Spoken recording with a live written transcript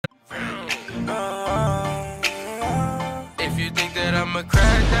I'ma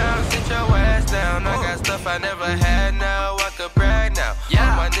crack down, sit your ass down. I got stuff I never had now, I could brag now.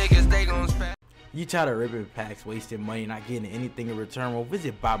 Yeah, my niggas, they gon' spend. You tired of ripping packs, wasting money, not getting anything in return? Well,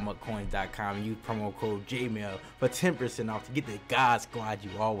 visit buymuckcoins.com and use promo code JML for 10% off to get the God Squad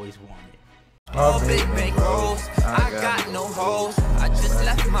you always wanted. All big make rolls, I got no hoes. I just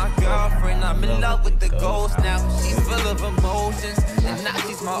left my girlfriend, I'm in love with the ghost now. She's full of emotions, and now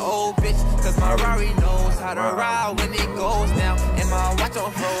she's my old bitch. Cause my Rari knows how to ride when it goes now. And my watch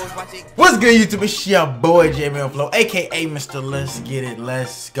on froze, watch it. What's good, YouTube? It's your boy Jmellflo, aka Mr. Let's Get It,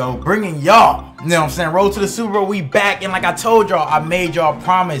 Let's Go. Bringing y'all, you know what I'm saying, road to the Super Bowl. We back, and like I told y'all, I made y'all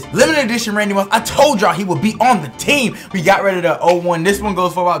promise. Limited edition Randy Moss, I told y'all he would be on the team. We got rid of the 01. This one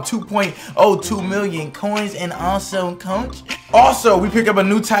goes for about 2.02 million coins, and also coach. Also, we picked up a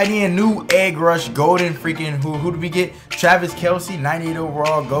new tight end, new egg rush, golden freaking, who did we get? Travis Kelce, 98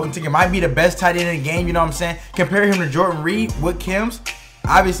 overall, golden ticket. Might be the best tight end in the game, you know what I'm saying? Compare him to Jordan Reed with Kim's.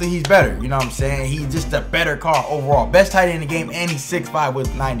 Obviously, he's better, you know what I'm saying? He's just a better car overall. Best tight end in the game, and he's 6'5"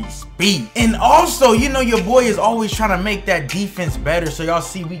 with 90 speed. And also, you know, your boy is always trying to make that defense better. So y'all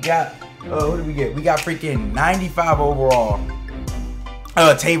see, we got, who did we get? We got freaking 95 overall.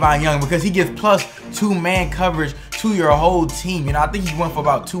 Tavon Young, because he gets plus 2-man coverage to your whole team. You know, I think he went for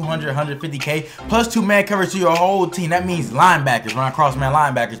about 200, 150K plus 2-man coverage to your whole team. That means linebackers, run across man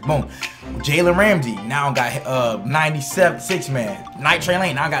linebackers. Boom. Jalen Ramsey now got 97 6-man. Night Trey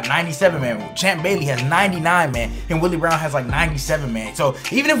Lane now got 97-man. Champ Bailey has 99-man, and Willie Brown has like 97-man. So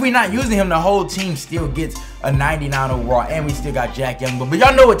even if we're not using him, the whole team still gets a 99 overall, and we still got Jack Young. But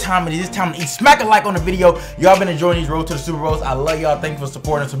y'all know what time it is. It's time to eat. Smack a like on the video. Y'all been enjoying these road to the Super Bowls. I love y'all. Thanks for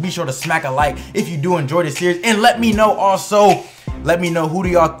supporting us. So be sure to smack a like if you do enjoy this series, and let me know also. Let me know who do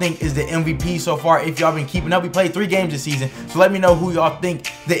y'all think is the MVP so far if y'all been keeping up. We played 3 games this season, so let me know who y'all think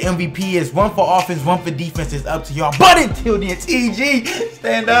the MVP is. 1 for offense, 1 for defense. Is up to y'all. But until then, TG,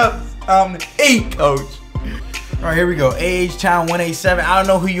 stand up. I'm the E coach. All right, here we go. Age, Challenge 187. I don't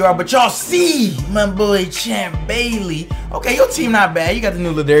know who you are, but y'all see my boy Champ Bailey. Okay, your team not bad. You got the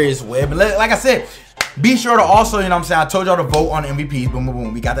new Ladarius Webb. But like I said, be sure to also, you know what I'm saying, I told y'all to vote on MVPs. Boom, boom,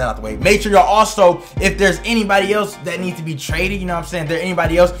 boom. We got that out the way. Make sure y'all also, if there's anybody else that needs to be traded, you know what I'm saying, if there's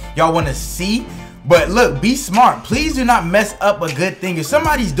anybody else y'all want to see. But look, be smart. Please do not mess up a good thing. If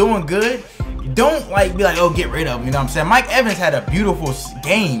somebody's doing good, don't like be like, oh, get rid of him. You know what I'm saying? Mike Evans had a beautiful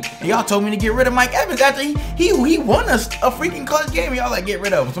game, and y'all told me to get rid of Mike Evans after he won us a freaking clutch game. Y'all like, get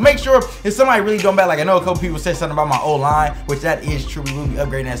rid of him. So make sure if somebody really don't bad, like I know a couple people said something about my O-line, which that is true. We will be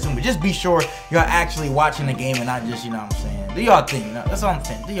upgrading that soon. But just be sure y'all actually watching the game and not just, you know what I'm saying. Do y'all think? You know, that's all I'm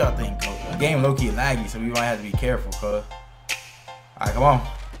saying. Do y'all think, coach? The game low key laggy, so we might have to be careful, cuz. All right, come on.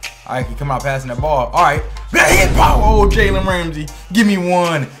 All right, he come out passing the ball. All right. Oh, Jalen Ramsey. Give me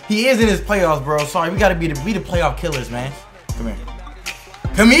one. He is in his playoffs, bro. Sorry, we got to be the playoff killers, man. Come here.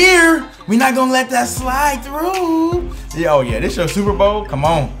 Come here. We're not going to let that slide through. Yeah, oh, yeah. This your Super Bowl? Come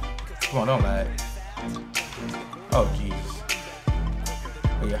on. Come on, don't lag. Oh, jeez.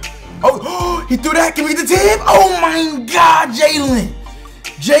 Oh, yeah. Oh, he threw that. Give me the tip. Oh, my God, Jalen.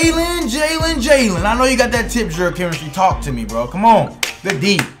 Jalen. I know you got that tip, drill chemistry. Talk to me, bro. Come on. Good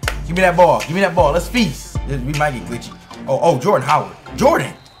D. Give me that ball. Give me that ball. Let's feast. We might get glitchy. Oh, Jordan Howard.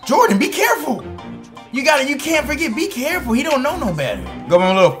 Jordan, be careful. You can't forget, be careful. He don't know no better. Go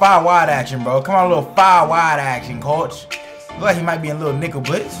on a little 5-wide action, bro. Come on, a little 5-wide action, coach. Look like he might be in a little nickel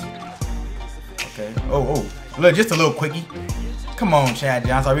blitz. Okay. Oh. Look, just a little quickie. Come on, Chad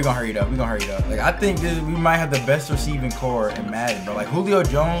Johnson. We're going to hurry it up. Like, I think we might have the best receiving core in Madden, bro. Like, Julio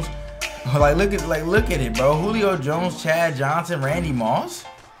Jones. Like, look at it, bro. Julio Jones, Chad Johnson, Randy Moss.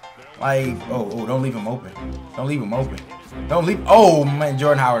 Like, oh, don't leave him open. Oh, man,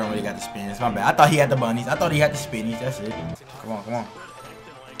 Jordan Howard don't really got the spins. My bad. I thought he had the bunnies. That's it. Come on.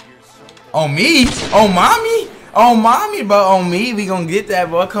 On me? On mommy? On mommy, but on me. We gonna get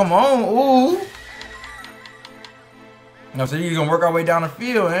that, boy. Come on. Ooh. No, so you're gonna work our way down the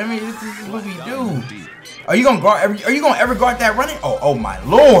field. I mean, this is what we do. Are you gonna ever guard that running? Oh my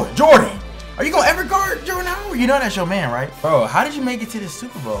Lord, Jordan. Are you gonna ever guard Jordan Howard? You know that's your man, right? Bro, how did you make it to the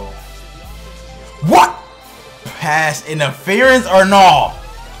Super Bowl? What? Pass interference or no?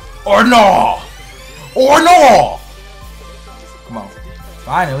 Or no? Come on.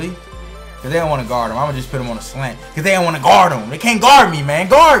 Finally. Because they don't want to guard him. I'm going to just put him on a slant. Because they don't want to guard him. They can't guard me, man.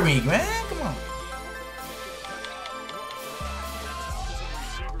 Guard me, man. Come on.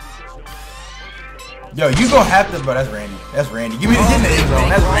 Yo, you gonna have to, bro. That's Randy. Give me the end zone.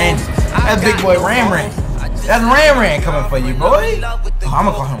 That's Randy. That's big boy Ram. That's Ram coming for you, boy. Oh, I'm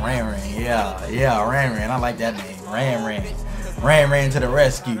gonna call him Ram. Yeah, Ram. I like that name. Ram to the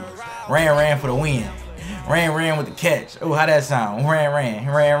rescue. Ram for the win. Ran with the catch. Oh, how that sound?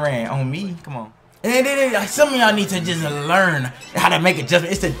 Ran on me. Come on. And then some of y'all need to just learn how to make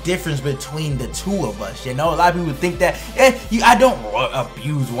adjustments. It's the difference between the two of us, you know? A lot of people think that, I don't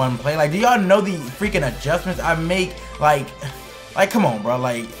abuse one play. Like, do y'all know the freaking adjustments I make? Like, come on, bro.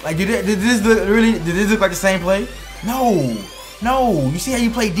 Like, did this look like the same play? No. You see how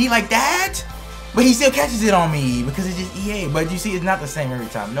you play D like that? But he still catches it on me because it's just EA. But you see, it's not the same every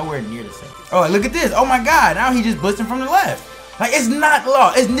time. Nowhere near the same. Oh, look at this. Oh my God. Now he just blitzing from the left. Like, it's not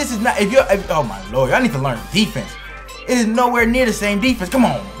law. This is not. Oh my Lord, y'all need to learn defense. It is nowhere near the same defense. Come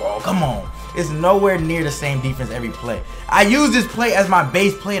on, bro. Come on. It's nowhere near the same defense every play. I use this play as my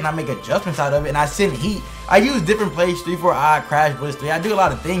base play and I make adjustments out of it and I send heat. I use different plays, 3-4 odd, crash, blitz 3. I do a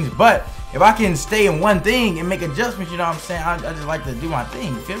lot of things, but if I can stay in one thing and make adjustments, you know what I'm saying? I just like to do my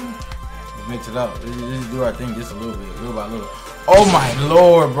thing. You feel me? Let's mix it up. Let's do our thing just a little bit, little by little. Oh my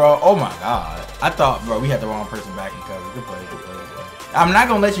Lord, bro. Oh my God. I thought, bro, we had the wrong person back in cover. Good play, good play. I'm not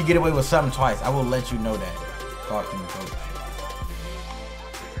gonna let you get away with something twice. I will let you know that. Talk to me, coach.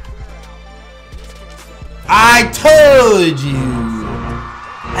 I told you.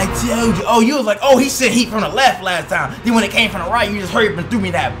 Oh, you was like, oh, he sent heat from the left last time. Then when it came from the right, you just hurry up and threw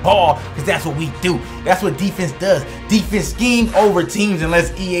me that ball. Because that's what we do. That's what defense does. Defense schemes over teams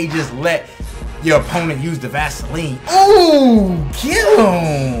unless EA just let your opponent use the Vaseline. Ooh, kill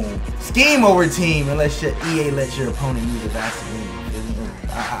him. Scheme over team unless your EA lets your opponent use the Vaseline.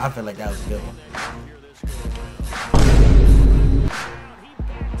 I feel like that was a good one.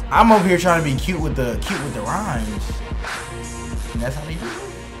 I'm over here trying to be cute with the rhymes. And that's how they do it.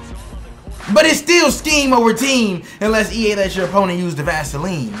 But it's still scheme over team unless EA lets your opponent use the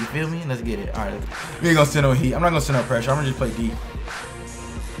Vaseline. You feel me? Let's get it. Alright. We ain't gonna send no heat. I'm not gonna send no pressure. I'm gonna just play D.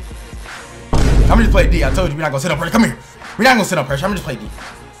 I'm gonna just play D. I told you we're not gonna send no pressure. Come here. We're not gonna send no pressure. I'm gonna just play D.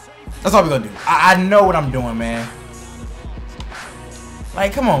 That's all we're gonna do. I know what I'm doing, man.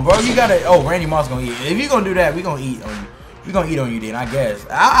 Like, come on, bro. You gotta. Oh, Randy Moss gonna eat. If you gonna do that, we gonna eat on you. We gonna eat on you then, I guess.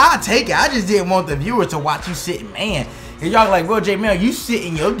 I'll take it. I just didn't want the viewers to watch you sitting, man. Cause y'all like, bro, Jmell, you sit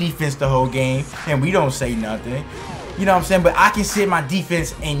in your defense the whole game, and we don't say nothing. You know what I'm saying? But I can sit my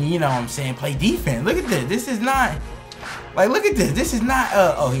defense and, you know what I'm saying, play defense. Look at this. This is not. Like, look at this. This is not.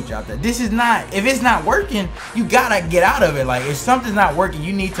 Oh, he dropped that. This is not. If it's not working, you gotta get out of it. Like, if something's not working,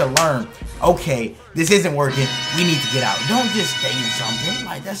 you need to learn. Okay, this isn't working. We need to get out. Don't just stay in something.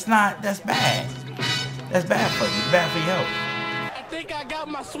 Like, that's not. That's bad. That's bad for you. It's bad for your health. I think I got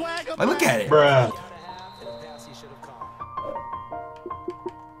my swag. Like, look at it, bruh.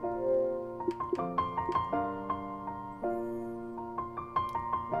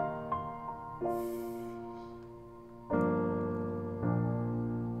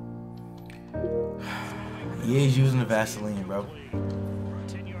 He is using the Vaseline, bro.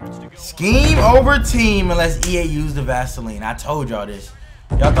 Scheme over team unless EA used the Vaseline. I told y'all this.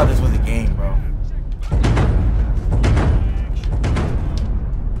 Y'all thought this was a game, bro.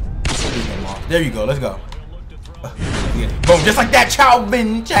 There you go. Let's go. Boom. Just like that.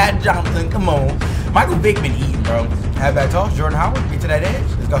 Chad Johnson. Come on. Michael Vick been eating, bro. Have that toss. Jordan Howard. Get to that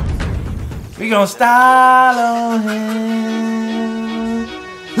edge. Let's go. We gonna style on him.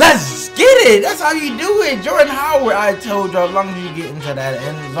 Let's get it. That's how you do it. Jordan Howard. I told y'all, as long as you get into that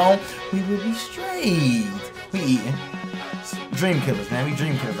end zone, we will be straight. We eating. Dream killers, man. We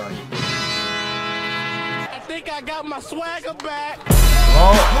dream killers out here. I think I got my swagger back.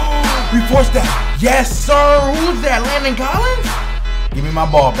 Oh, we forced that. Yes, sir. Who's that? Landon Collins? Give me my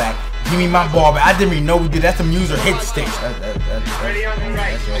ball back. Give me my ball back. I didn't even know we did. That's some user hit sticks. Ready on the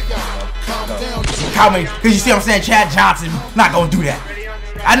right. Because you see what I'm saying? Chad Johnson not going to do that.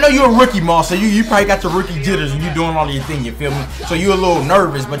 I know you're a rookie, Moss, so you probably got your rookie jitters and you doing all your thing, you feel me? So you're a little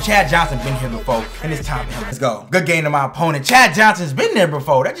nervous, but Chad Johnson been here before, and it's time for him. Let's go. Good game to my opponent. Chad Johnson's been there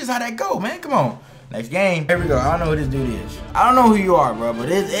before. That's just how that go, man. Come on. Next game. Here we go. I don't know who this dude is. I don't know who you are, bro, but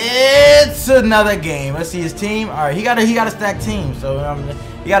it's another game. Let's see his team. All right, he got a stacked team, so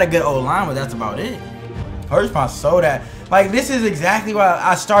he got a good old line, but that's about it. Hurts my soul that. Like, this is exactly why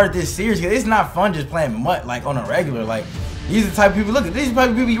I started this series, because it's not fun just playing MUT, like, on a regular, like. These are the type of people, look at these are the type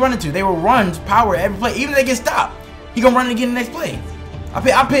of people you run into. They will run power every play. Even if they get stopped, he gonna run it again the next play. I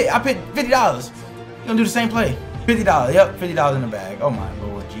paid $50. He gonna do the same play. $50. Yep, $50 in the bag. Oh my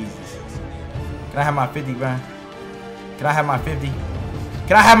Lord Jesus. Can I have my 50, man? Can I have my 50?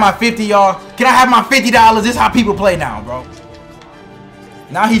 Can I have my 50, y'all? Can I have my $50? This is how people play now, bro.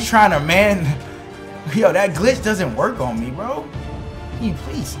 Now he's trying to, man. Yo, that glitch doesn't work on me, bro. Can you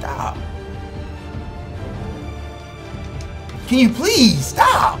please stop? Can you please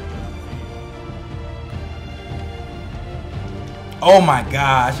stop? Oh my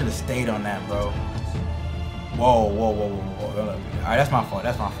God, I should have stayed on that, bro. Whoa. Alright, that's my fault.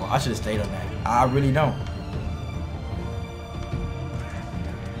 I should have stayed on that. I really don't.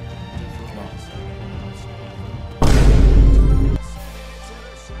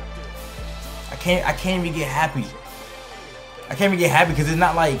 I can't even get happy. I can't even get happy because it's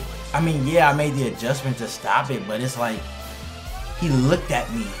not like, I mean, yeah, I made the adjustment to stop it, but it's like he looked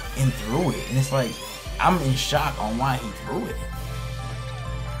at me and threw it, and it's like I'm in shock on why he threw it.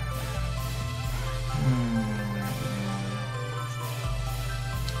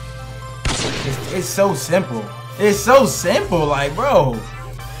 It's so simple. It's so simple, like, bro.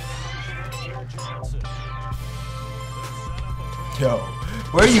 Yo,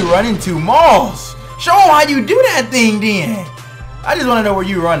 where are you running to, Moss? Show him how you do that thing, then. I just want to know where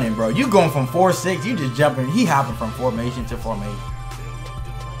you running, bro. You going from 4-6, you just jumping. He hopping from formation to formation.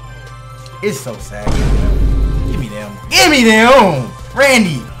 It's so sad. Give me them. Give me them.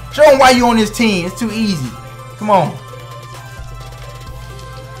 Randy, show him why you on this team. It's too easy. Come on.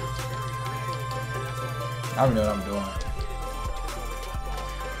 I don't know what I'm doing.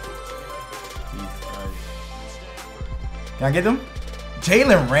 Jesus Christ. Can I get them?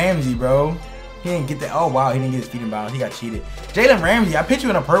 Jalen Ramsey, bro. He didn't get that. Oh, wow. He didn't get his feet in bounds. He got cheated. Jalen Ramsey, I put you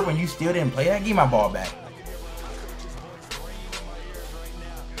in a perk when you still didn't play that. Give me my ball back.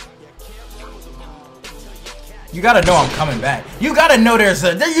 You got to know I'm coming back. You got to know there's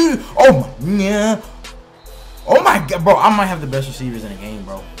a... Oh, yeah. Oh, my God. Bro, I might have the best receivers in the game,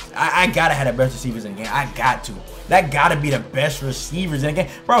 bro. I got to have the best receivers in the game. I got to. That got to be the best receivers in the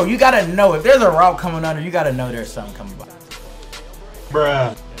game. Bro, you got to know. If there's a route coming under, you got to know there's something coming by.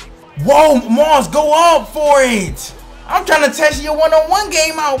 Bruh. Whoa, Moss, go up for it. I'm trying to test your one-on-one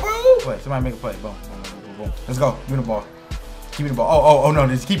game out, bro. Wait, somebody make a play. Boom, boom, boom, boom. Let's go. Give me the ball. Give me the ball. Oh, no.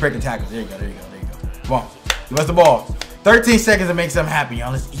 Just keep breaking tackles. There you go. Come on. Give us the ball. 13 seconds to make something happen,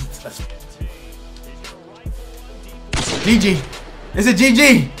 y'all. Let's eat. Let's... GG. It's a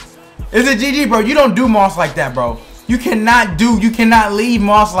GG. It's a GG, bro. You don't do Moss like that, bro. You cannot leave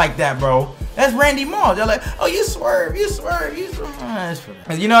Moss like that, bro. That's Randy Moss. They're like, oh, you swerve. You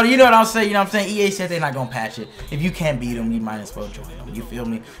know what I'll say? You know what I'm saying? EA said they're not gonna patch it. If you can't beat them, you might as well join them. You feel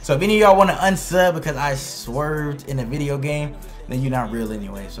me? So if any of y'all want to unsub because I swerved in a video game, then you're not real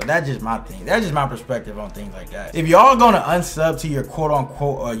anyway. So that's just my thing. That's just my perspective on things like that. If y'all gonna unsub to your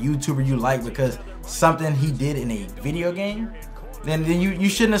quote-unquote YouTuber you like because something he did in a video game, then you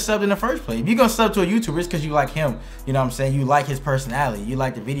shouldn't have subbed in the first place. If you're gonna sub to a YouTuber, it's because you like him. You know what I'm saying? You like his personality. You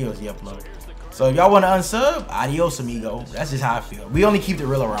like the videos he uploads. So if y'all want to unsub, adios amigo. That's just how I feel. We only keep the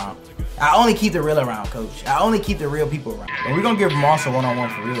real around. I only keep the real around, coach. I only keep the real people around. But we're gonna give Moss a one-on-one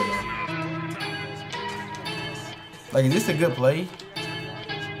for real though. Like, is this a good play?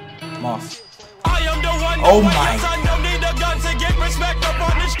 Moss. Oh my.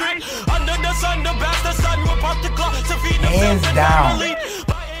 Hands down.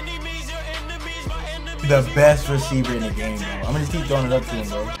 The best receiver in the game, bro. I'm gonna just keep throwing it up to him,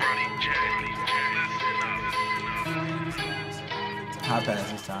 bro. High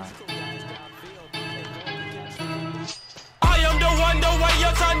pass this time. I am the one, the way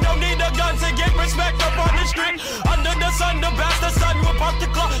your son don't need a gun to get respect up on the street. Under the sun, the bastard son will pop the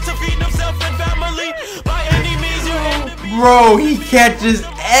clock to feed himself and family. By any means, your enemy. Bro, he catches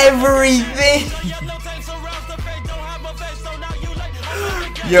everything.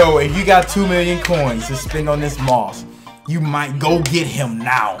 Yo, if you got 2 million coins to spend on this Moss, you might go get him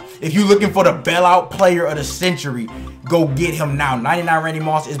now. If you're looking for the bailout player of the century, go get him now. 99 Randy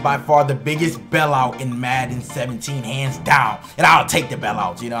Moss is by far the biggest bailout in Madden 17, hands down. And I'll take the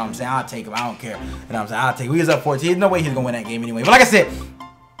bailouts, you know what I'm saying? I'll take him, I don't care. You know what I'm saying? I'll take him. We was up 14. There's no way he's gonna win that game anyway. But like I said,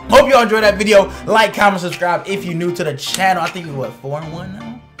 hope y'all enjoyed that video. Like, comment, subscribe if you're new to the channel. I think we're what, 4-1 now?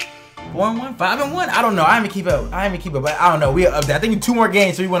 4-1, 5-1. I don't know. I haven't keep up. But I don't know. We are up there. I think 2 more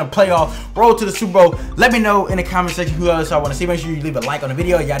games, so we want to play off. Roll to the Super Bowl. Let me know in the comment section who else I want to see. Make sure you leave a like on the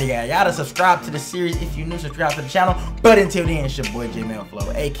video. Yada yada yada. Subscribe to the series if you're new. Subscribe to the channel. But until then, it's your boy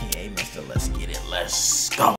Jmellflo, aka Mr. Let's Get It. Let's go.